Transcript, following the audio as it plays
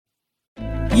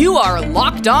You are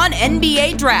Locked On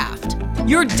NBA Draft,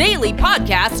 your daily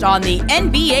podcast on the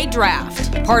NBA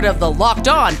Draft, part of the Locked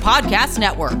On Podcast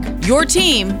Network, your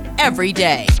team every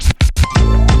day.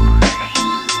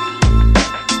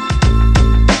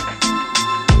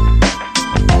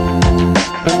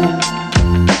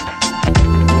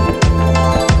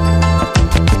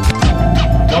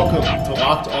 Welcome to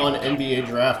Locked On NBA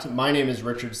Draft. My name is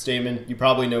Richard Stamen. You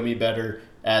probably know me better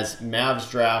as Mavs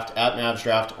Draft, at Mavs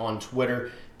Draft on Twitter.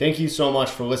 Thank you so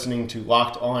much for listening to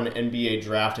Locked On NBA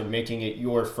Draft and making it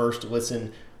your first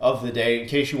listen of the day. In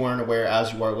case you weren't aware,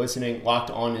 as you are listening, Locked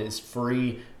On is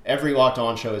free. Every Locked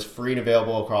On show is free and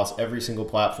available across every single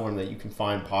platform that you can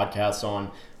find podcasts on.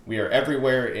 We are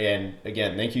everywhere, and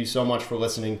again, thank you so much for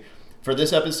listening. For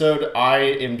this episode, I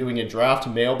am doing a draft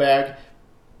mailbag.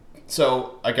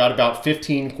 So I got about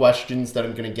 15 questions that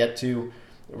I'm going to get to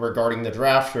regarding the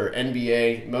draft or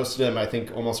NBA. Most of them, I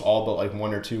think almost all but like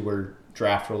one or two were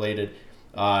draft related.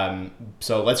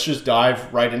 So let's just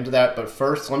dive right into that. But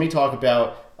first, let me talk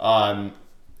about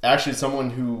actually someone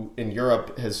who in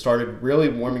Europe has started really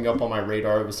warming up on my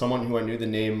radar. It was someone who I knew the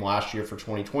name last year for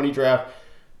 2020 draft,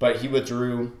 but he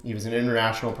withdrew. He was an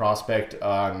international prospect.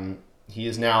 He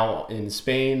is now in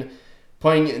Spain,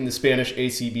 playing in the Spanish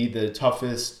ACB, the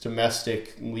toughest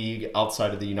domestic league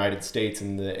outside of the United States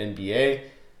in the NBA.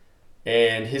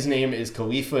 And his name is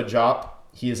Khalifa Diop.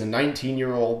 He is a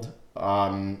 19-year-old.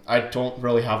 I don't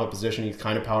really have a position. He's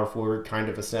kind of power forward, kind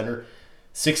of a center.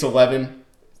 6'11",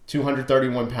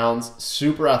 231 pounds,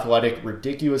 super athletic,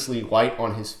 ridiculously light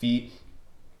on his feet.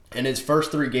 In his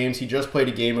first 3 games, he just played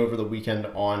a game over the weekend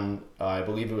on, I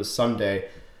believe it was Sunday,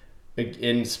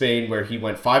 in Spain, where he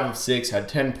went 5 of 6, had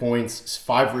 10 points,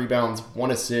 5 rebounds,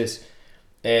 1 assist,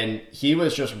 and he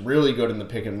was just really good in the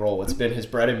pick and roll. It's been his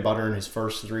bread and butter in his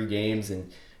first 3 games,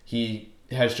 and he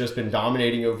has just been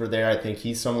dominating over there. I think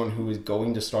he's someone who is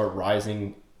going to start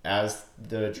rising as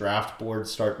the draft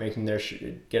boards start making their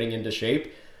getting into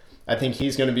shape. I think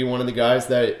he's going to be one of the guys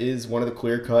that is one of the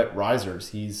clear-cut risers.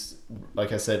 He's,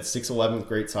 like I said, 6'11", with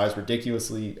great size,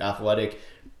 ridiculously athletic,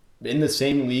 in the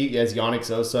same league as Yannick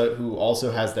Zosa, who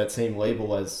also has that same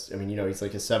label as, he's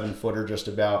like a 7-footer just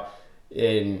about,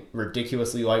 in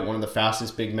ridiculously light, one of the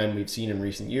fastest big men we've seen in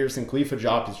recent years. And Khalifa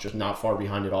Diop is just not far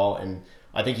behind at all. And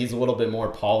I think he's a little bit more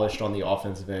polished on the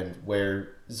offensive end, where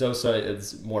Zosa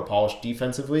is more polished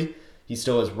defensively. He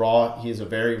still is raw. He is a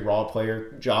very raw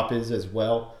player. Diop is as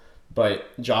well. But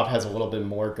Diop has a little bit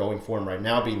more going for him right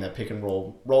now, being that pick and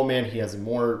roll man. He has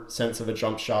more sense of a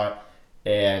jump shot,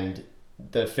 and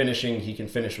the finishing, he can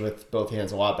finish with both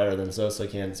hands a lot better than Zosa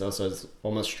can. Zosa is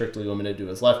almost strictly limited to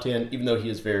his left hand, even though he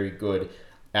is very good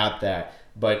at that.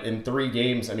 But in 3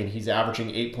 games, he's averaging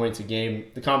 8 points a game.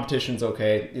 The competition's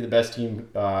okay. The best team,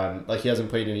 he hasn't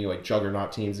played any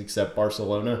juggernaut teams except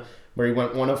Barcelona, where he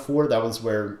went 1 of 4. That was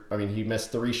where, he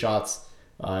missed 3 shots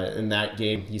in that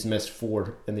game. He's missed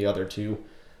 4 in the other 2.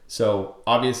 So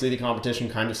obviously the competition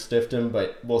kind of stiffed him,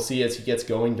 but we'll see as he gets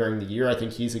going during the year. I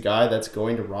think he's a guy that's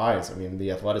going to rise.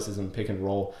 The athleticism, pick and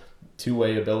roll,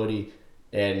 two-way ability,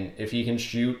 and if he can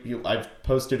shoot, I've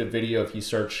posted a video. If you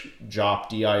search Diop,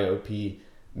 D-I-O-P,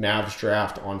 Mavs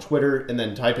Draft on Twitter, and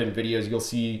then type in videos, you'll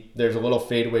see there's a little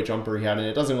fadeaway jumper he had, and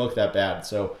it doesn't look that bad.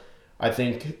 So I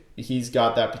think he's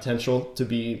got that potential to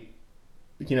be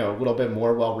a little bit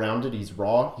more well-rounded. He's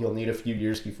raw. He'll need a few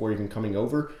years before even coming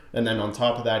over. And then on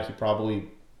top of that, he probably,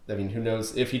 who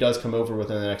knows, if he does come over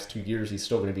within the next 2 years, he's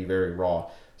still going to be very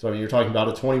raw. So, you're talking about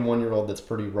a 21-year-old that's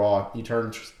pretty raw. He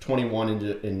turned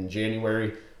 21 in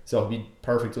January, so he'll be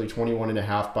perfectly 21 and a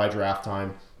half by draft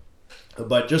time.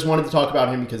 But just wanted to talk about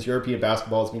him because European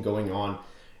basketball has been going on.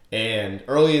 And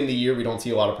early in the year, we don't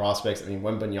see a lot of prospects.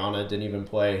 Wembanyama didn't even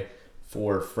play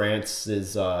for France,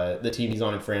 is the team he's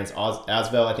on in France,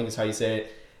 Asvel, I think is how you say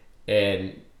it.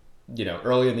 And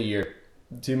early in the year,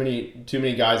 too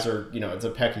many guys are, it's a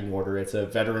pecking order. It's a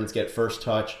veterans get first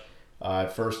touch,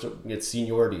 first it's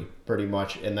seniority pretty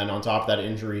much, and then on top of that,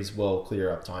 injuries will clear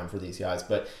up time for these guys.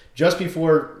 But just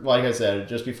before I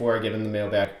get in the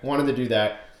mailbag, wanted to do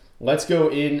that. Let's go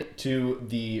into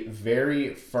the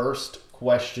very first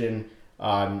question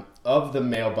of the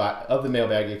mailbag,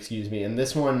 and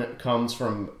this one comes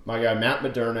from my guy Matt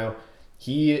Moderno.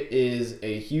 He is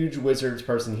a huge Wizards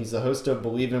person. He's the host of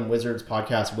Believe in Wizards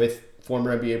podcast with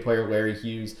former NBA player Larry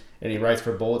Hughes, and he writes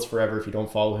for Bullets Forever. If you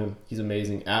don't follow him, he's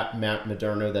amazing. At Matt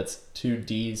Moderno, that's 2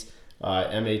 D's,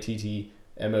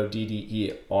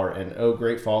 MattModerno.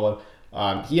 Great follow.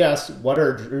 He asked, what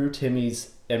are Drew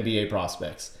Timme's NBA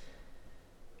prospects?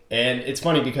 And it's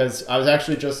funny because I was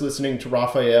actually just listening to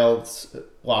Raphael's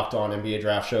Locked On NBA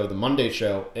Draft show, the Monday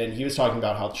show, and he was talking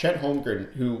about how Chet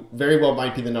Holmgren, who very well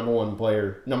might be the number one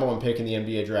pick in the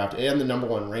NBA draft, and the number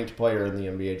one ranked player in the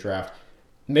NBA draft,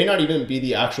 may not even be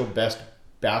the actual best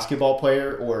basketball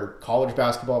player or college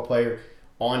basketball player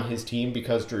on his team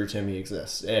because Drew Timme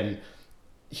exists. And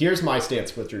here's my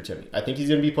stance with Drew Timme. I think he's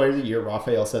going to be player of the year.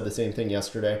 Raphael said the same thing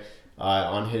yesterday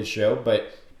on his show,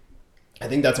 but I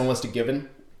think that's almost a given.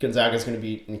 Gonzaga is going to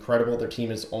be incredible. Their team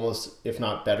is almost as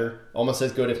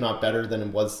good, if not better, than it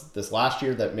was this last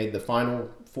year that made the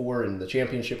Final Four in the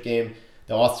championship game.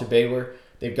 They lost to Baylor.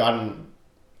 They've gotten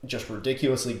just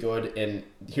ridiculously good. And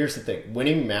here's the thing.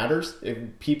 Winning matters. If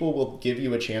people will give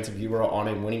you a chance if you are on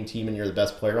a winning team and you're the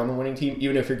best player on the winning team,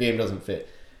 even if your game doesn't fit.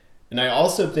 And I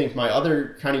also think my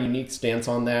other kind of unique stance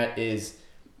on that is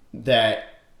that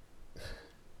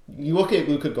you look at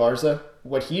Luka Garza,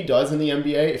 what he does in the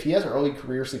NBA, if he has early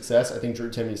career success, I think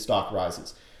Drew Timme's stock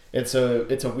rises. It's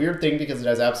a weird thing because it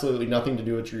has absolutely nothing to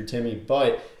do with Drew Timme,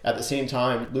 but at the same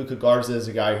time, Luka Garza is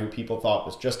a guy who people thought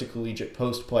was just a collegiate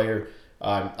post player.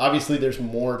 Obviously, there's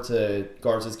more to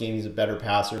Garza's game. He's a better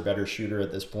passer, better shooter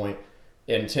at this point,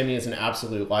 and Timme is an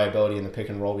absolute liability in the pick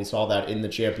and roll. We saw that in the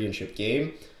championship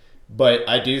game, but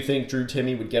I do think Drew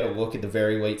Timme would get a look at the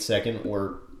very late second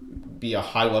or be a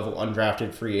high-level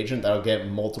undrafted free agent that'll get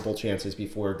multiple chances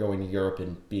before going to Europe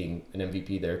and being an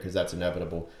MVP there, because that's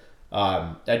inevitable.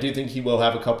 I do think he will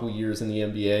have a couple years in the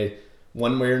NBA,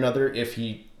 one way or another, if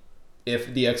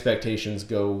the expectations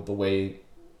go the way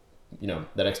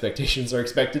that expectations are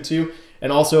expected to,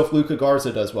 and also if Luka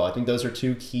Garza does well. I think those are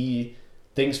two key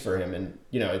things for him. And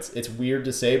it's weird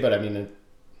to say, but I mean,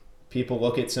 people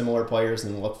look at similar players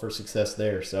and look for success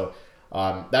there. So.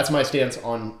 That's my stance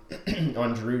on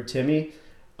Drew Timme.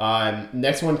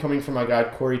 Next one coming from my guy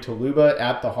Corey Toluba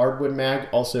at the Hardwood Mag,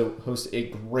 also hosts a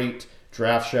great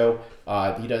draft show.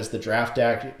 He does the Draft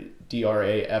Deck,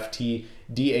 DRAFTDAQ,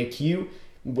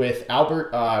 with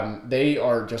Albert. They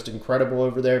are just incredible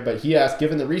over there. But he asked,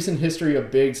 given the recent history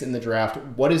of bigs in the draft,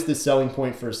 what is the selling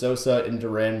point for Sosa and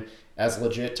Duren as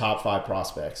legit top 5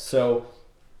 prospects? So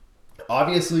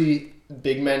obviously,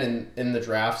 big men in the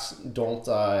drafts don't.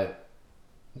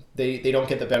 They don't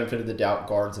get the benefit of the doubt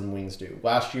guards and wings do.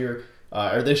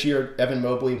 This year, Evan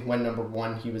Mobley went number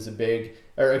 1. He was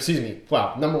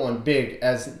number 1 big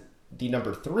as the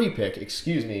number 3 pick.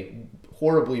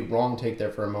 Horribly wrong take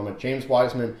there for a moment. James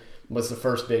Wiseman was the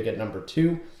first big at number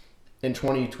 2 in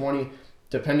 2020.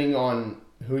 Depending on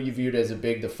who you viewed as a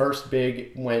big, the first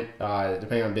big went,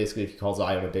 depending on basically if you call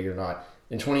Zion a big or not.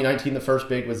 In 2019, the first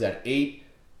big was at 8.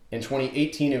 In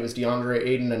 2018, it was DeAndre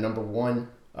Ayton at number 1.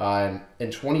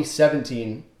 In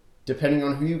 2017, depending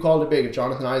on who you called a big, if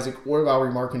Jonathan Isaac or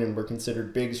Lauri Markkanen were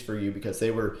considered bigs for you because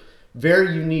they were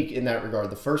very unique in that regard.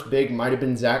 The first big might have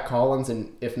been Zach Collins,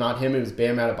 and if not him, it was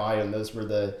Bam Adebayo, and those were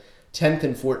the 10th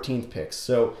and 14th picks.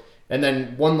 So, and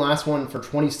then one last one for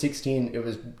 2016, it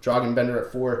was Dragan Bender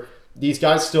at 4. These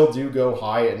guys still do go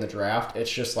high in the draft.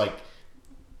 It's just like,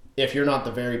 if you're not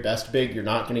the very best big, you're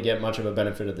not going to get much of a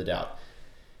benefit of the doubt.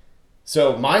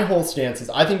 So my whole stance is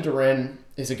I think Duren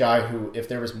is a guy who, if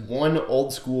there was one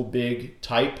old school big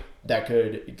type that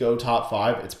could go top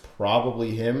 5, it's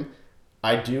probably him.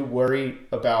 I do worry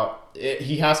about it.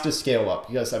 He has to scale up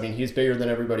because, I mean, he's bigger than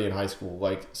everybody in high school.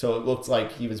 So it looks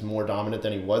like he was more dominant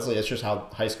than he was. It's just how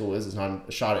high school is. It's not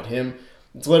a shot at him.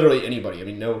 It's literally anybody. I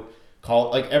mean,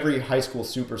 every high school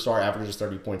superstar averages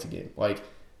 30 points a game.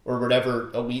 Or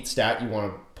whatever elite stat you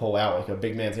want to pull out, a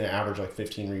big man's going to average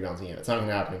 15 rebounds a game. It's not going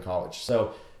to happen in college.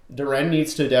 So Duren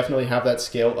needs to definitely have that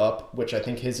scale up, which I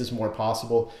think his is more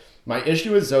possible. My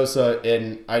issue with Sosa,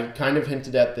 and I kind of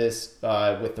hinted at this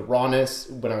with the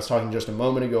rawness when I was talking just a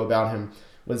moment ago about him.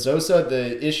 With Sosa,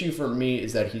 the issue for me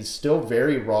is that he's still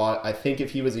very raw. I think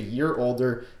if he was a year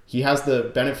older, he has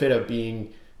the benefit of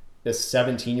being a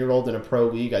 17-year-old in a pro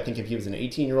league. I think if he was an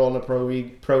 18-year-old in a pro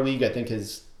league, I think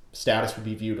his status would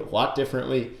be viewed a lot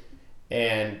differently.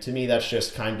 And to me, that's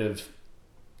just kind of,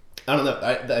 I don't know.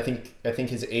 I think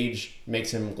his age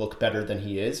makes him look better than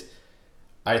he is.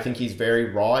 I think he's very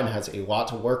raw and has a lot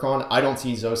to work on. I don't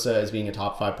see Sosa as being a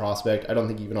top 5 prospect. I don't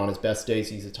think even on his best days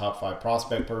he's a top 5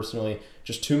 prospect personally.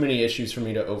 Just too many issues for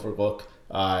me to overlook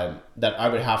that I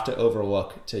would have to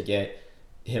overlook to get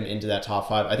him into that top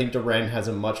 5. I think Duren has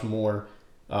a much more,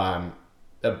 a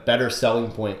better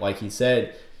selling point, like he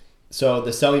said. So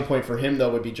the selling point for him, though,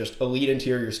 would be just elite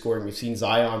interior scoring. We've seen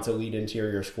Zion's elite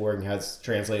interior scoring has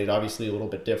translated obviously a little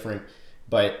bit different,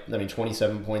 but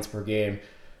 27 points per game.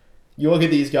 you look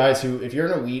at these guys who, if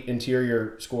you're an elite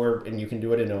interior scorer and you can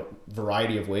do it in a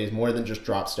variety of ways, more than just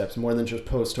drop steps, more than just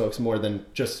post hooks, more than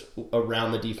just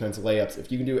around the defense layups,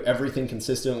 if you can do everything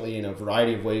consistently in a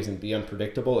variety of ways and be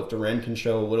unpredictable, if Duren can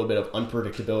show a little bit of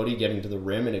unpredictability getting to the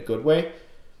rim in a good way,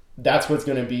 that's what's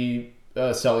going to be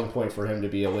a selling point for him to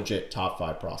be a legit top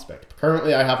 5 prospect.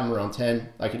 Currently, I have him around 10.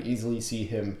 I could easily see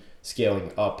him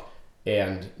scaling up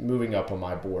and moving up on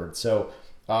my board. So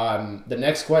the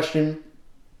next question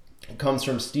comes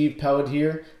from Steve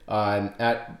Pelletier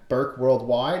at Burke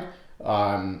Worldwide.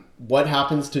 What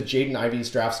happens to Jaden Ivey's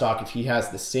draft stock if he has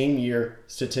the same year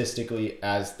statistically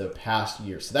as the past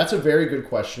year? So that's a very good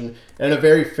question and a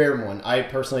very fair one. I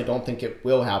personally don't think it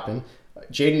will happen.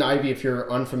 Jaden Ivey, if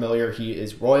you're unfamiliar, he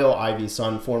is Royal Ivey's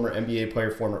son, former NBA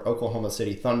player, former Oklahoma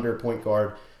City Thunder point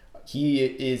guard. He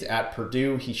is at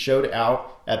Purdue. He showed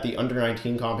out at the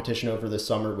under-19 competition over the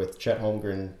summer with Chet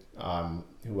Holmgren.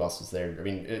 Who else is there? I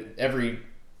mean, every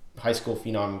high school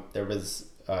phenom. There was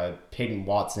Peyton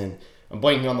Watson. I'm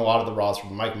blanking on a lot of the roster.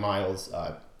 Mike Miles,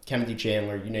 Kennedy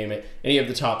Chandler, you name it. Any of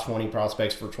the top 20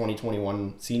 prospects for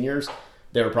 2021 seniors,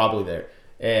 they were probably there.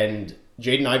 And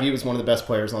Jaden Ivey was one of the best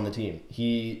players on the team.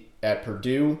 He, at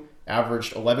Purdue,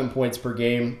 averaged 11 points per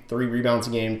game, 3 rebounds a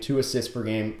game, 2 assists per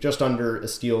game, just under a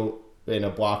steal and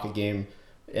a block a game.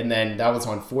 And then that was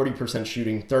on 40%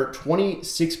 shooting,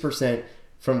 26%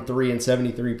 from 3 and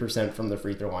 73% from the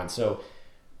free throw line. So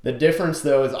the difference,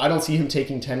 though, is I don't see him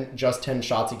taking just 10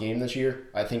 shots a game this year.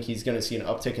 I think he's going to see an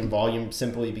uptick in volume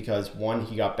simply because, 1,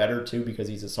 he got better, 2, because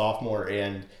he's a sophomore,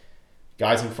 and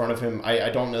guys in front of him, I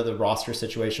don't know the roster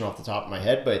situation off the top of my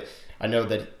head, but I know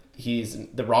that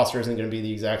the roster isn't going to be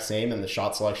the exact same, and the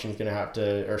shot selection is going to have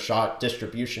to, or shot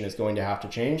distribution is going to have to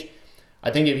change.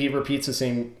 I think if he repeats the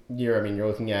same year, I mean, you're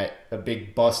looking at a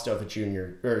big bust of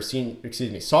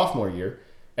a sophomore year,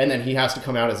 and then he has to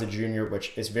come out as a junior,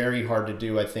 which is very hard to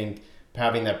do. I think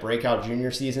having that breakout junior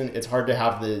season, it's hard to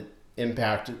have the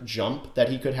impact jump that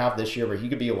he could have this year, where he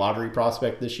could be a lottery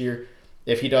prospect this year.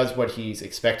 If he does what he's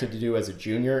expected to do as a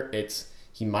junior,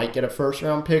 he might get a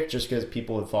first-round pick just because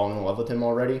people have fallen in love with him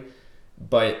already.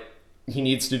 But he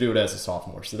needs to do it as a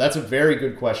sophomore. So that's a very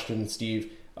good question,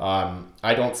 Steve.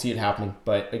 I don't see it happening,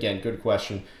 but again, good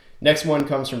question. Next one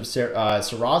comes from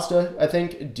Sarazda, I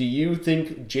think. Do you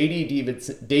think J.D.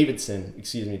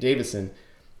 Davison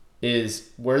is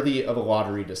worthy of a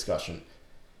lottery discussion?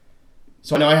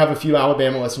 So I know I have a few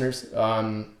Alabama listeners.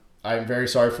 I'm very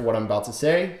sorry for what I'm about to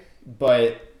say,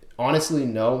 but honestly,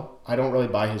 no. I don't really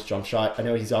buy his jump shot. I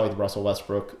know he's out with Russell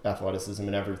Westbrook athleticism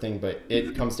and everything, but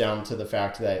it comes down to the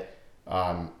fact that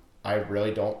I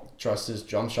really don't trust his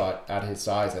jump shot at his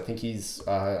size. I think he's,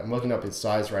 I'm looking up his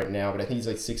size right now, but I think he's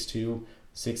like 6'2",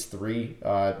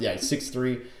 6'3". He's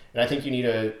 6'3", and I think you need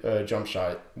a jump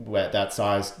shot at that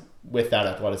size with that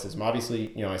athleticism.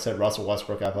 Obviously, I said Russell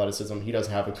Westbrook athleticism. He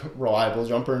doesn't have a reliable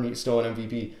jumper, and he's still an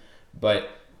MVP, but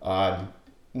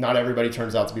not everybody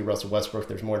turns out to be Russell Westbrook.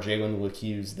 There's more Jalen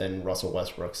Lecques than Russell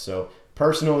Westbrook. So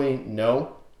personally,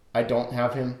 no, I don't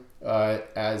have him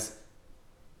as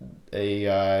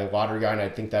a lottery guy, and I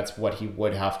think that's what he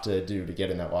would have to do to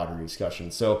get in that lottery discussion.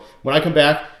 So when I come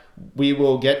back, we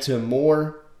will get to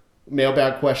more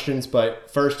mailbag questions,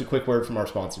 but first, a quick word from our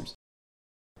sponsors.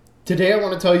 Today, I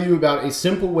want to tell you about a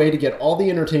simple way to get all the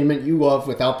entertainment you love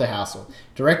without the hassle.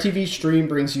 DirecTV Stream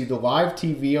brings you the live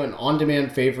TV and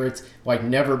on-demand favorites like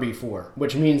never before,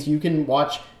 which means you can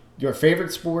watch your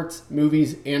favorite sports,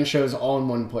 movies, and shows all in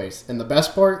one place. And the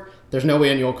best part, there's no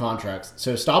annual contracts.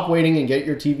 So stop waiting and get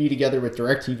your TV together with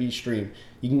DirecTV Stream.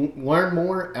 You can learn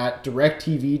more at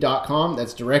directtv.com.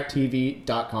 That's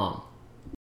directtv.com.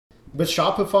 With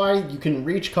Shopify, you can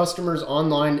reach customers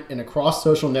online and across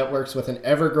social networks with an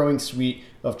ever-growing suite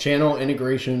of channel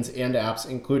integrations and apps,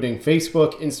 including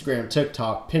Facebook, Instagram,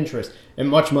 TikTok, Pinterest, and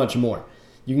much, much more.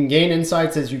 You can gain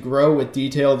insights as you grow with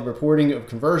detailed reporting of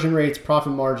conversion rates,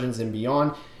 profit margins, and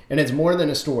beyond. And it's more than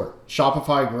a store.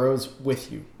 Shopify grows with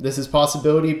you. This is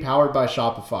Possibility powered by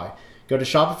Shopify. Go to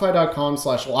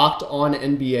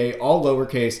shopify.com/lockedonnba, all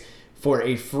lowercase, for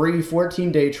a free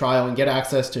 14-day trial and get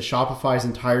access to Shopify's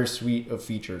entire suite of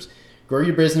features. Grow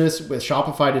your business with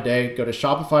Shopify today. Go to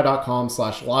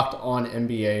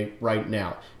shopify.com/lockedonnba right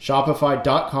now.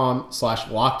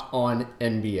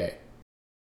 Shopify.com/lockedonnba.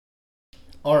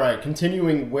 All right,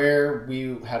 continuing where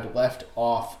we had left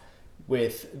off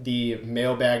with the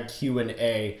mailbag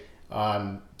Q&A.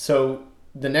 So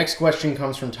the next question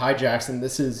comes from Ty Jackson.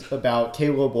 This is about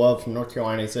Caleb Love from North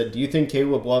Carolina. He said, do you think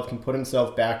Caleb Love can put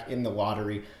himself back in the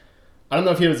lottery? I don't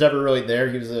know if he was ever really there.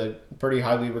 He was a pretty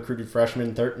highly recruited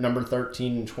freshman, number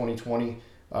 13 in 2020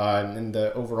 in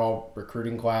the overall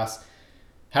recruiting class.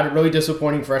 Had a really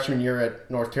disappointing freshman year at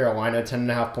North Carolina,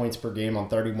 10.5 points per game on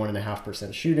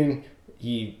 31.5% shooting.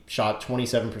 He shot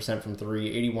 27% from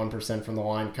three, 81% from the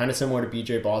line. Kind of similar to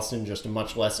BJ Boston, just a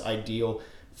much less ideal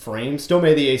frame. Still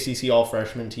made the ACC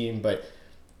all-freshman team, but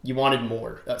you wanted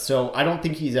more. So I don't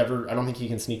think he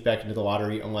can sneak back into the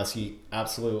lottery unless he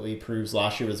absolutely proves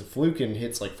last year was a fluke and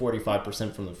hits like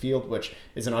 45% from the field, which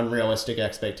is an unrealistic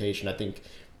expectation. I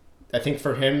think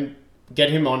for him, get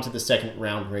him onto the second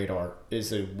round radar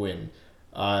is a win.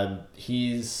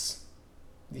 He's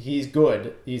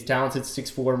good. He's talented,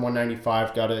 6'4",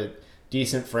 195, got a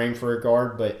decent frame for a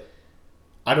guard, but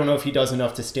I don't know if he does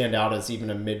enough to stand out as even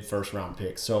a mid-first round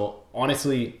pick. So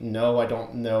honestly, no, I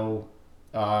don't know.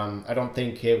 I don't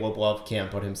think Caleb Love can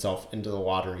put himself into the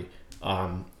lottery.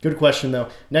 Good question, though.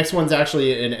 Next one's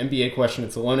actually an NBA question.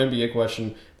 It's a lone NBA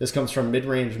question. This comes from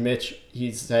Midrange Mitch.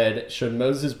 He said, should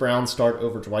Moses Brown start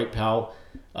over Dwight Powell?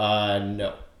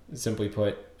 No. Simply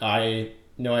put, I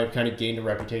know I've kind of gained a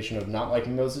reputation of not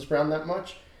liking Moses Brown that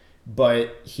much,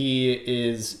 but he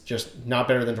is just not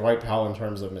better than Dwight Powell in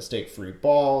terms of mistake-free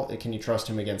ball. Can you trust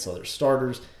him against other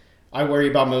starters? I worry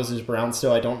about Moses Brown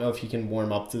still. I don't know if he can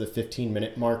warm up to the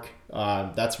 15-minute mark.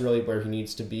 That's really where he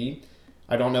needs to be.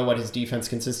 I don't know what his defense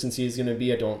consistency is going to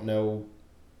be. I don't know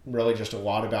really just a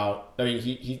lot about... I mean,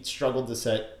 he struggled to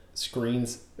set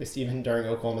screens even during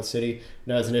Oklahoma City. I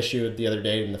know as an issue the other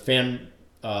day in the fan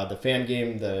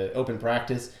game, the open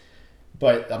practice.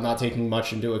 But I'm not taking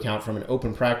much into account from an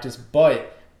open practice.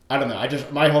 But I don't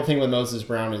know. My whole thing with Moses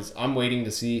Brown is I'm waiting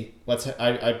to see.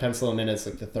 I pencil him in as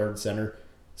like the third center.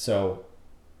 So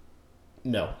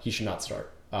no, he should not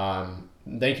start.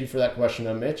 Thank you for that question,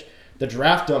 though, Mitch. The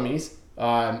Draft Dummies,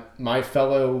 my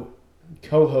fellow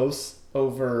co-hosts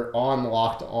over on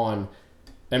Locked On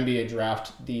NBA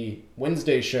Draft, the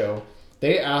Wednesday show,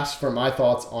 they asked for my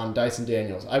thoughts on Dyson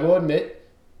Daniels. I will admit,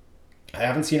 I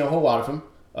haven't seen a whole lot of him.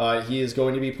 He is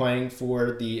going to be playing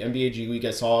for the NBA G League.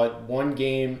 I saw it one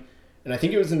game, and I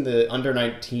think it was in the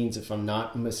under-19s, if I'm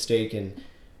not mistaken.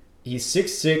 He's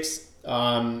 6'6".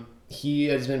 He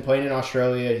has been playing in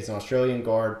Australia. He's an Australian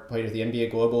guard, played at the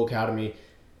NBA Global Academy.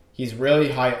 He's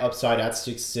really high upside at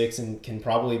 6'6" and can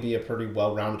probably be a pretty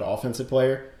well-rounded offensive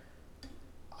player.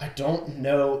 I don't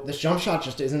know. This jump shot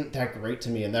just isn't that great to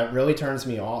me, and that really turns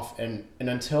me off. And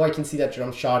until I can see that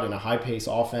jump shot in a high-pace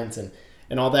offense and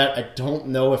all that, I don't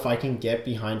know if I can get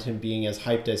behind him being as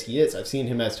hyped as he is. I've seen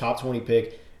him as top 20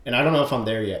 pick, and I don't know if I'm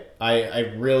there yet.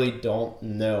 I really don't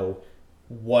know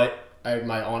what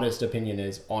my honest opinion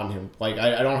is on him. Like,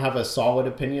 I don't have a solid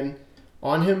opinion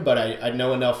on him, but I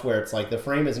know enough where it's like the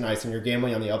frame is nice and you're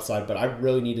gambling on the upside, but I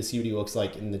really need to see what he looks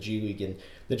like in the G League. And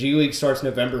the G League starts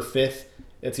November 5th.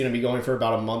 It's going to be going for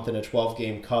about a month in a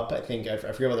 12-game cup. I think I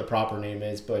forget what the proper name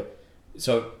is, but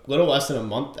so a little less than a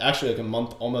month, actually like a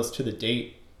month almost to the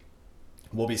date,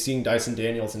 we'll be seeing Dyson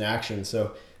Daniels in action.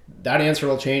 So that answer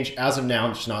will change. As of now,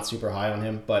 I'm just not super high on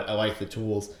him, but I like the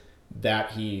tools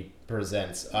that he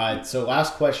presents. So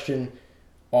last question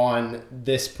on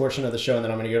this portion of the show, and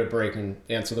then I'm going to go to break and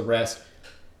answer the rest.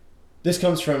 This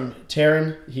comes from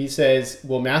Taryn. He says,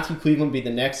 will Matthew Cleveland be the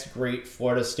next great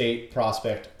Florida State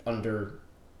prospect under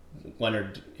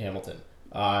Leonard Hamilton?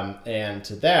 And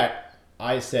to that,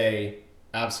 I say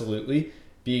absolutely,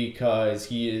 because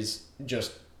he is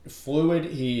just fluid.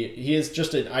 He is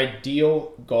just an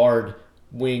ideal guard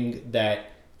wing that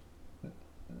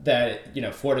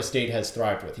Florida State has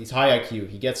thrived with. He's high IQ.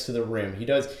 He gets to the rim. He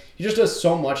just does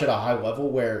so much at a high level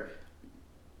where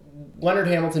Leonard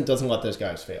Hamilton doesn't let those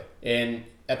guys fail. And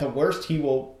at the worst, he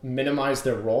will minimize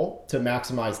their role to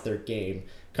maximize their game.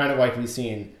 Kind of like we've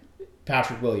seen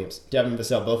Patrick Williams, Devin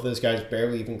Vassell, both of those guys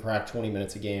barely even cracked 20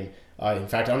 minutes a game. In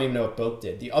fact, I don't even know if both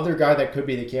did. The other guy that could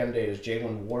be the candidate is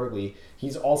Jalen Worley.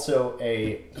 He's also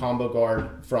a combo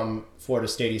guard from Florida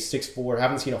State. He's 6'4".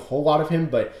 Haven't seen a whole lot of him,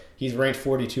 but he's ranked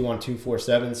 42 on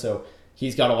 247, so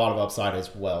he's got a lot of upside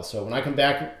as well. So when I come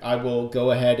back, I will go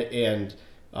ahead and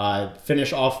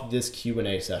finish off this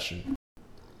Q&A session.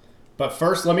 But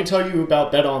first, let me tell you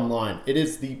about BetOnline. It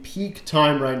is the peak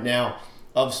time right now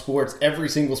of sports. Every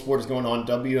single sport is going on.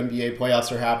 WNBA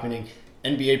playoffs are happening.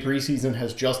 NBA preseason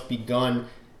has just begun.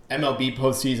 MLB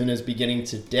postseason is beginning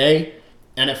today.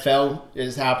 NFL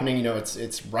is happening.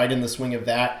 It's right in the swing of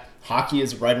that. Hockey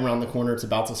is right around the corner. It's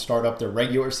about to start up their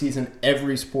regular season.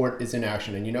 Every sport is in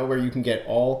action. And you know where you can get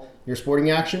all your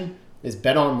sporting action? Is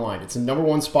BetOnline. It's the number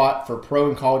one spot for pro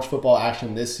and college football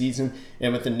action this season.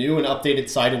 And with the new and updated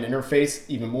site and interface,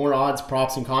 even more odds,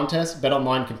 props, and contests,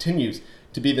 BetOnline continues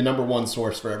to be the number one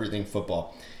source for everything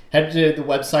football. Head to the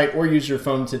website or use your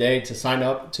phone today to sign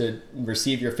up to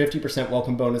receive your 50%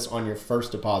 welcome bonus on your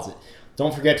first deposit.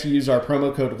 Don't forget to use our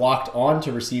promo code LOCKEDON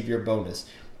to receive your bonus.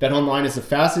 BetOnline is the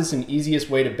fastest and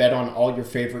easiest way to bet on all your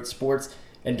favorite sports.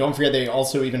 And don't forget they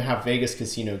also even have Vegas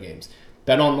casino games.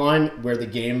 BetOnline, where the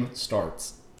game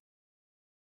starts.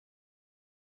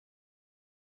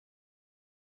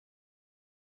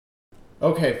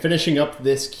 Okay, finishing up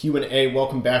this Q&A.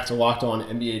 Welcome back to Locked On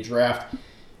NBA Draft.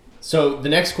 So the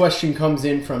next question comes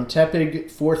in from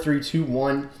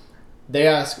Tepig4321. They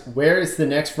ask, where is the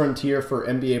next frontier for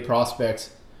NBA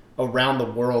prospects around the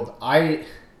world?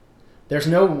 There's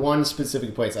no one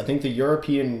specific place. I think the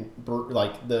European,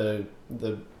 the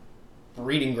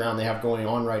breeding ground they have going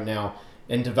on right now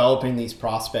in developing these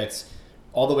prospects,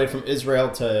 all the way from Israel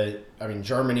to,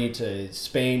 Germany to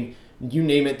Spain, you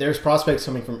name it. There's prospects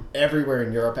coming from everywhere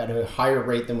in Europe at a higher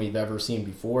rate than we've ever seen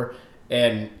before.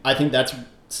 And I think that's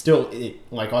still it.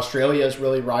 Like, Australia is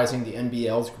really rising. The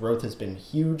NBL's growth has been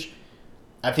huge.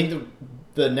 I think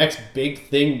the next big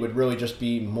thing would really just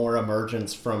be more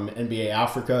emergence from NBA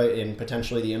Africa and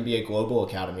potentially the NBA Global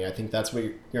Academy. I think that's what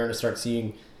you're going to start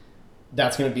seeing.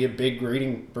 That's going to be a big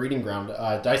breeding ground.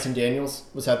 Dyson Daniels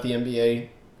was at the NBA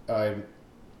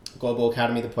Global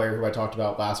Academy, the player who I talked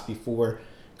about before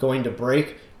going to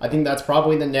break. I think that's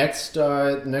probably the next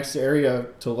area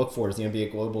to look for is the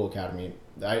NBA Global Academy.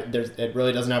 It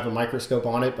really doesn't have a microscope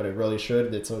on it, but it really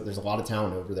should. There's a lot of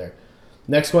talent over there.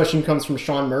 Next question comes from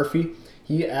Sean Murphy.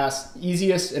 He asks,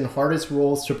 easiest and hardest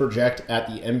roles to project at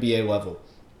the NBA level.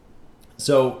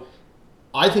 So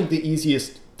I think the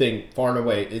easiest thing, far and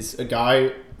away, is a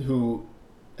guy who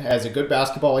has a good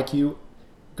basketball IQ,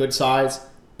 good size,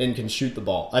 and can shoot the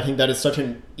ball. I think that is such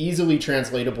an easily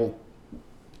translatable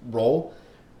role.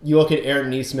 You look at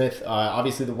Aaron Nesmith,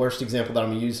 obviously the worst example that I'm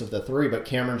going to use of the three, but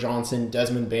Cameron Johnson,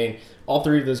 Desmond Bane, all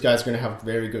three of those guys are going to have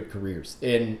very good careers.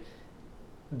 And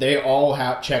they all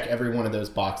check every one of those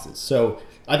boxes. So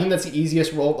I think that's the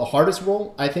easiest role. The hardest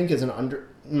role, I think, is I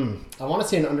want to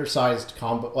say an undersized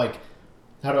combo,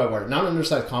 how do I word it? Not an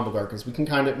undersized combo guard, because we can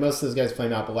most of those guys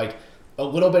flame out, but a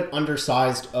little bit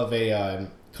undersized of a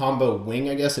combo wing,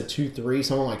 I guess, a 2-3,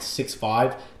 someone like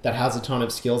 6'5", that has a ton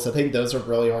of skills. I think those are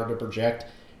really hard to project.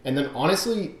 And then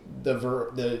honestly,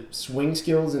 the swing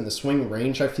skills and the swing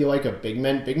range, I feel like, of big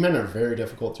men are very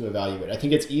difficult to evaluate. I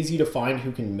think it's easy to find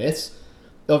who can miss.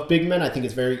 Of big men, I think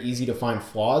it's very easy to find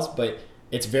flaws, but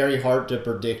it's very hard to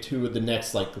predict who the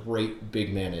next great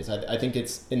big man is. I think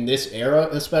it's in this era,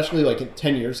 especially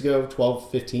 10 years ago, 12,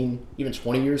 15, even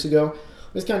 20 years ago,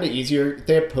 it was kind of easier. If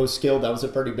they had post skill, that was a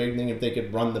pretty big thing. If they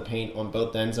could run the paint on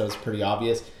both ends, that was pretty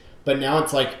obvious. But now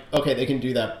it's okay, they can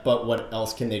do that, but what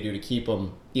else can they do to keep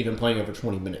them even playing over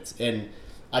 20 minutes? And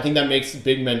I think that makes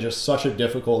big men just such a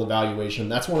difficult evaluation.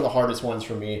 That's one of the hardest ones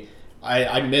for me.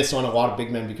 I miss on a lot of big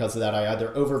men because of that. I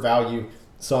either overvalue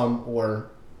some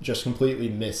or just completely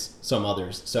miss some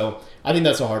others. So I think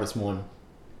that's the hardest one.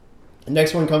 The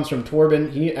next one comes from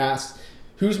Torben. He asks,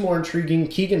 who's more intriguing,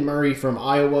 Keegan Murray from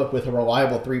Iowa with a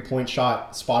reliable three-point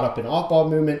shot, spot up and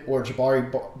off-ball movement, or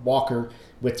Jabari Walker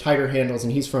with tighter handles,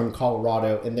 and he's from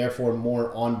Colorado, and therefore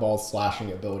more on-ball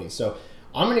slashing ability. So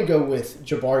I'm going to go with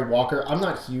Jabari Walker. I'm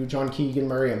not huge on Keegan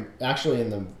Murray. I'm actually in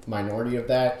the minority of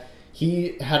that.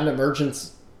 He had an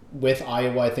emergence with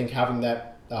Iowa, I think, having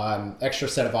that extra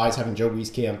set of eyes, having Joe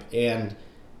Wieskamp and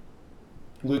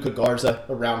Luka Garza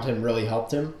around him really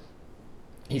helped him.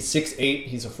 He's 6'8",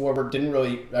 he's a forward,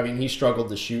 he struggled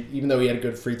to shoot, even though he had a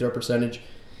good free throw percentage.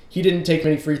 He didn't take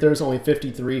many free throws, only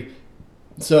 53.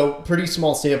 So pretty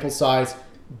small sample size,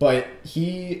 but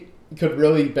he could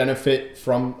really benefit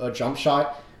from a jump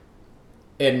shot.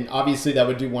 And obviously that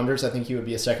would do wonders. I think he would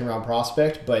be a second-round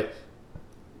prospect, but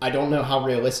I don't know how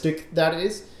realistic that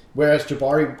is. Whereas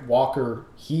Jabari Walker,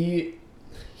 he's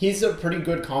a pretty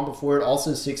good combo forward,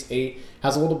 also 6'8",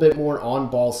 has a little bit more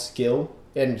on-ball skill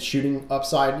and shooting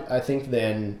upside, I think,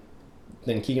 than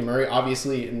Keegan Murray.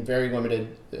 Obviously, in very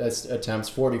limited attempts,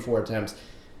 44 attempts.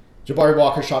 Jabari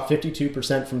Walker shot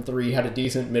 52% from three, had a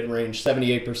decent mid-range,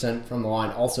 78% from the line,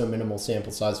 also minimal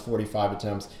sample size, 45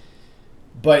 attempts.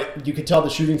 But you could tell the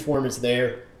shooting form is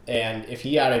there. And if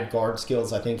he added guard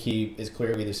skills, I think he is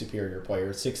clearly the superior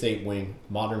player. 6'8" wing,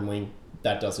 modern wing,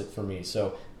 that does it for me.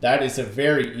 So that is a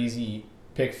very easy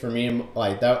pick for me.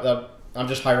 I'm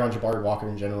just higher on Jabari Walker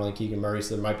in general than Keegan Murray,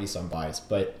 so there might be some bias.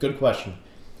 But good question.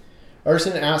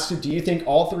 Urson asked, do you think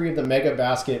all three of the mega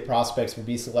basket prospects will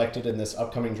be selected in this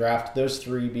upcoming draft? Those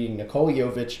three being Nikola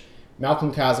Jovic,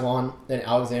 Malcolm Kazalon, and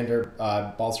Alexander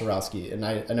Balcerowski. And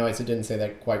I know I didn't say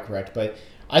that quite correct, but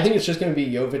I think it's just going to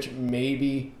be Jovic,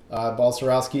 maybe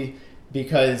Balcerowski,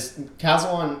 because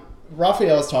Kazalon,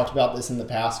 Raphael has talked about this in the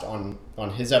past on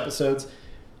his episodes.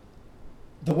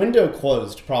 the window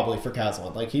closed probably for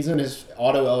Kazan. Like, he's in his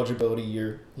auto eligibility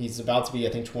year. He's about to be,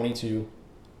 I think, 22.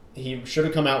 He should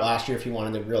have come out last year if he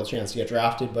wanted a real chance to get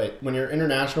drafted. But when you're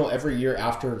international every year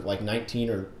after like 19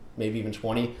 or maybe even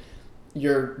 20,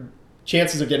 your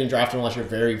chances of getting drafted, unless you're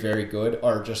very, very good,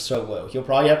 are just so low. He'll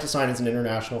probably have to sign as an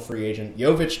international free agent.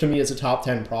 Jovic, to me, is a top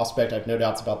 10 prospect. I have no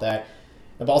doubts about that.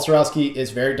 And Balcerowski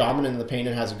is very dominant in the paint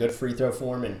and has a good free throw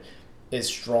form and is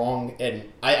strong.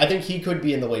 And I think he could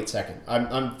be in the late second.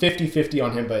 I'm 50-50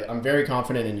 on him, but I'm very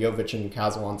confident in Jovic and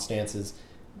Kazan's stances.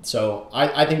 So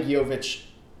I think Jovic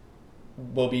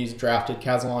will be drafted.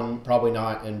 Kazan probably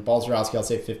not. And Balcerowski, I'll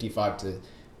say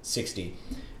 55-60.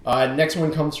 Next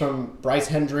one comes from Bryce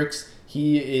Hendricks.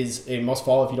 He is a must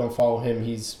follow if you don't follow him.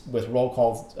 He's with Roll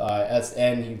Call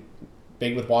SN. He's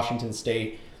big with Washington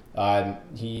State.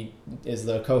 He is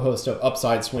the co-host of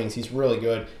Upside Swings. He's really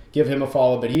good. Give him a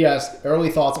follow. But he asked early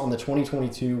thoughts on the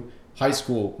 2022 high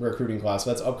school recruiting class. So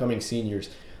that's upcoming seniors.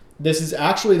 This is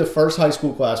actually the first high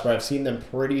school class where I've seen them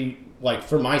pretty, like,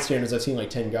 for my standards, I've seen like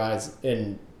 10 guys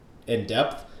in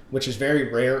depth, which is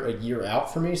very rare a year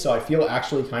out for me. So I feel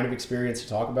actually kind of experienced to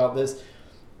talk about this.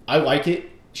 I like it.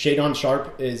 Shadon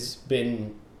Sharp has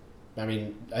been, I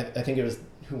mean, I think it was,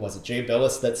 who was it? Jay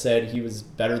Billis that said he was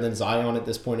better than Zion at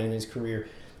this point in his career.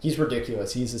 He's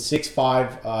ridiculous. He's a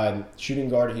 6'5" shooting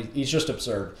guard. He's just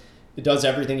absurd. He does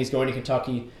everything. He's going to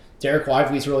Kentucky. Derek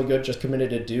Lively's really good, just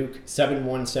committed to Duke.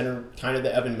 7'1" center, kind of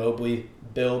the Evan Mobley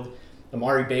build.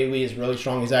 Amari Bailey is really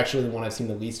strong. He's actually the one I've seen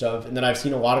the least of. And then I've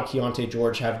seen a lot of Keontae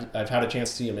George. I've had a chance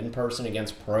to see him in person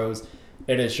against pros.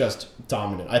 It is just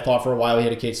dominant. I thought for a while he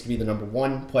had a case to be the number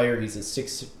one player. He's a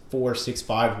 6'4",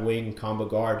 6'5" wing combo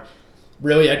guard.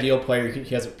 Really ideal player.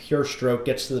 He has a pure stroke,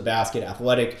 gets to the basket,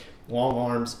 athletic, long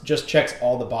arms, just checks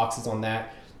all the boxes on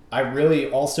that. I really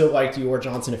also like Dior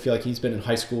Johnson. I feel like he's been in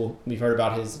high school. We've heard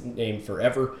about his name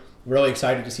forever. Really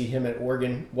excited to see him at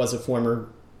Oregon. Was a former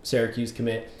Syracuse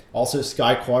commit. Also,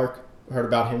 Sky Clark. Heard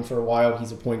about him for a while.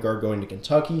 He's a point guard going to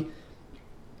Kentucky.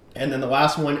 And then the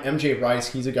last one, MJ Rice.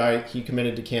 He's a guy, he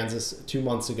committed to Kansas 2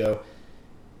 months ago.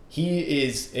 He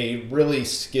is a really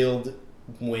skilled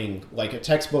wing, like a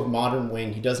textbook modern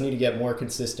wing. He does need to get more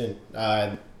consistent.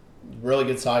 Really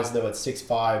good size, though, at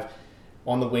 6'5".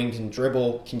 On the wing, can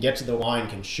dribble, can get to the line,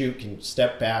 can shoot, can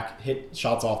step back, hit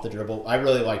shots off the dribble. I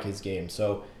really like his game.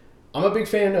 So I'm a big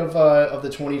fan of the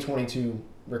 2022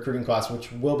 recruiting class,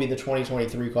 which will be the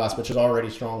 2023 class, which is already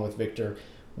strong with Victor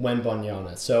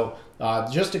Wembanyama. So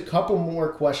just a couple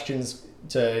more questions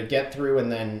to get through,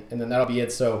 and then that'll be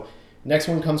it. So next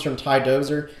one comes from Ty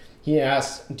Dozer. He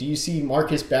asks, do you see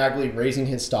Marcus Bagley raising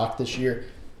his stock this year?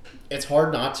 It's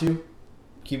hard not to.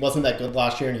 He wasn't that good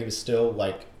last year, and he was still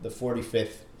like the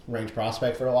 45th ranked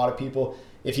prospect for a lot of people.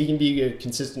 If he can be a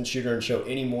consistent shooter and show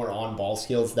any more on-ball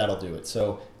skills, that'll do it.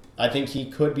 So I think he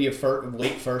could be a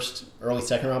late first, early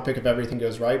second round pick if everything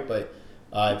goes right, but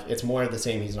it's more of the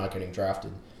same. He's not getting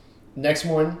drafted. Next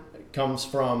one comes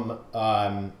from,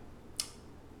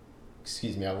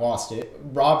 excuse me, I lost it.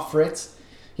 Rob Fritz.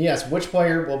 He asks, which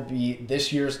player will be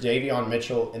this year's Davion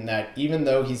Mitchell, in that even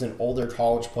though he's an older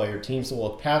college player, teams will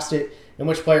look past it, and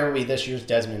which player will be this year's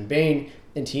Desmond Bane,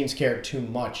 and teams care too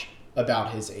much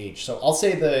about his age. So I'll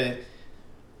say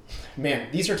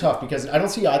these are tough because I don't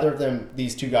see either of them,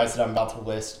 these two guys that I'm about to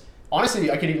list. Honestly,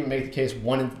 I could even make the case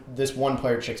this one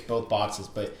player checks both boxes,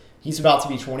 but he's about to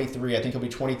be 23. I think he'll be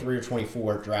 23 or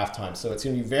 24 draft time. So it's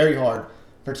going to be very hard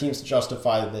for teams to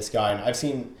justify this guy. And I've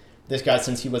seen this guy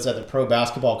since he was at the Pro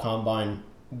Basketball Combine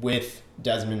with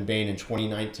Desmond Bane in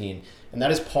 2019. And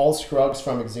that is Paul Scruggs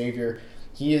from Xavier.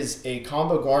 He is a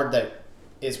combo guard that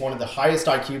is one of the highest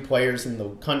IQ players in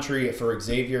the country for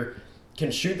Xavier.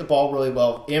 Can shoot the ball really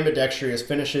well, ambidextrous,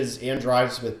 finishes and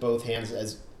drives with both hands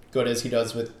as good as he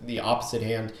does with the opposite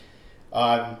hand.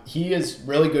 He is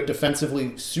really good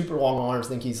defensively, super long arms. I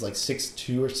think he's like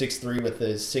 6'2 or 6'3 with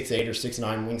the 6'8 or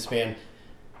 6'9 wingspan.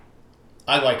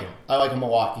 I like him. I like him a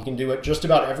lot. He can do it just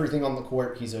about everything on the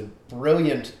court. He's a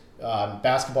brilliant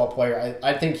basketball player.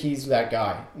 I think he's that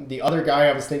guy. The other guy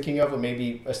I was thinking of,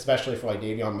 maybe especially for like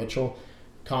Davion Mitchell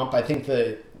comp, I think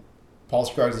that Paul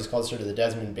Scruggs is closer to the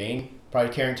Desmond Bane,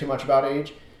 probably caring too much about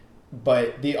age.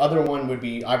 But the other one would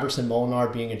be Iverson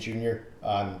Molinar being a junior.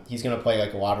 He's going to play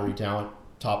like a lottery talent,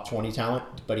 top 20 talent,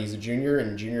 but he's a junior,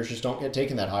 and juniors just don't get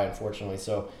taken that high, unfortunately.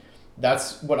 So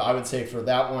that's what I would say for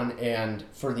that one. And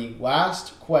for the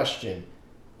last question,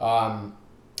 and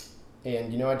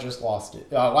I just lost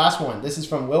it. Last one. This is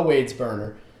from Will Wade's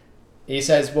burner. He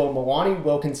says, will Milwaukee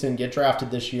Wilkinson get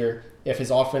drafted this year if his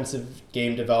offensive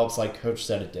game develops like Coach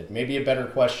said it did? Maybe a better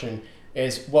question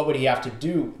is, what would he have to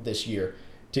do this year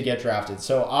to get drafted?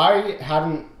 So I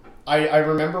hadn't I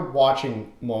remember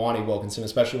watching Milwaukee Wilkinson,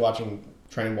 especially watching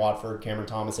Trendon Watford, Cameron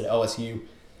Thomas at LSU,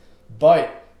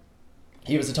 but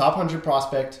he was a top 100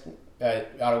 prospect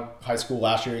out of high school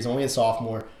last year. He's only a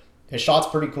sophomore. His shot's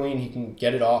pretty clean. He can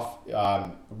get it off.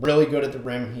 Really good at the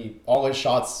rim. All his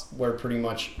shots were pretty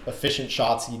much efficient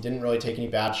shots. He didn't really take any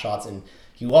bad shots, and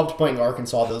he loved playing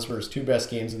Arkansas. Those were his 2 best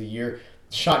games of the year.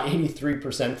 Shot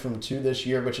 83% from 2 this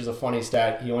year, which is a funny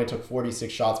stat. He only took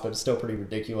 46 shots, but it's still pretty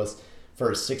ridiculous for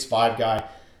a 6'5" guy.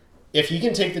 If he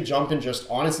can take the jump and just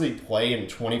honestly play in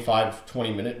 25,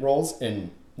 20-minute roles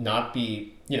and not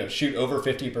be, shoot over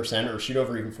 50% or shoot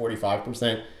over even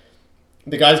 45%,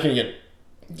 the guy's going to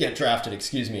get drafted,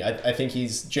 I think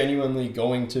he's genuinely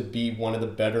going to be one of the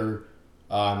better,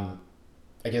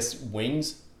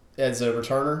 wings as a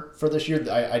returner for this year.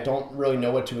 I don't really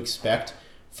know what to expect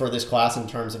for this class in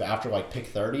terms of after pick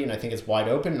 30, and I think it's wide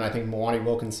open, and I think Milwaukee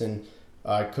Wilkinson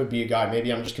could be a guy.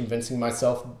 Maybe I'm just convincing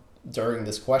myself during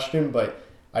this question, but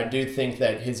I do think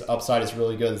that his upside is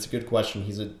really good. It's a good question.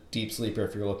 He's a deep sleeper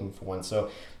if you're looking for one. So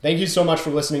thank you so much for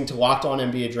listening to Locked On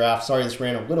NBA Draft. Sorry this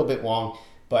ran a little bit long,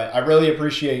 but I really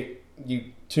appreciate you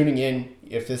tuning in.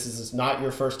 If this is not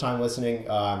your first time listening,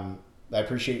 I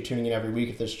appreciate you tuning in every week.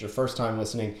 If this is your first time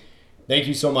listening, thank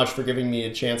you so much for giving me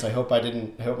a chance. I hope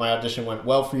my audition went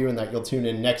well for you and that you'll tune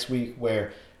in next week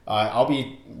where I'll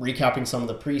be recapping some of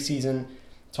the preseason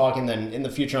talk, and then in the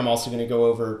future I'm also going to go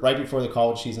over, right before the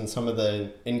college season, some of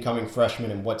the incoming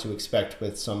freshmen and what to expect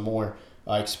with some more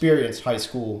experienced high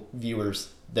school viewers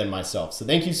than myself. So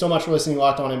thank you so much for listening to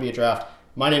Locked On NBA Draft.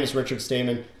 My name is Richard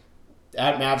Stamen.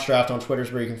 At Mavs Draft on Twitter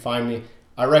is where you can find me.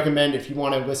 I recommend, if you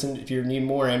want to listen, if you need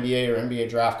more NBA or NBA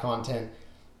Draft content,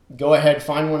 go ahead,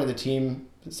 find one of the team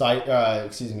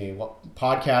podcasts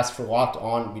for Locked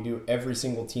On. We do every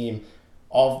single team,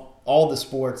 all the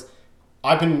sports.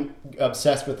 I've been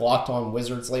obsessed with Locked On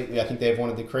Wizards lately. I think they have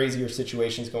one of the crazier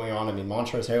situations going on. I mean,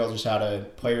 Montrezl Harrell just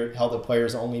held a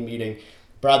players-only meeting.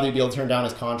 Bradley Beal turned down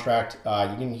his contract.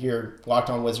 You can hear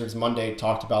Locked On Wizards Monday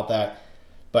talked about that.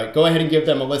 But go ahead and give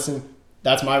them a listen.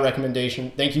 That's my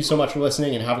recommendation. Thank you so much for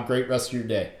listening, and have a great rest of your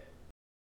day.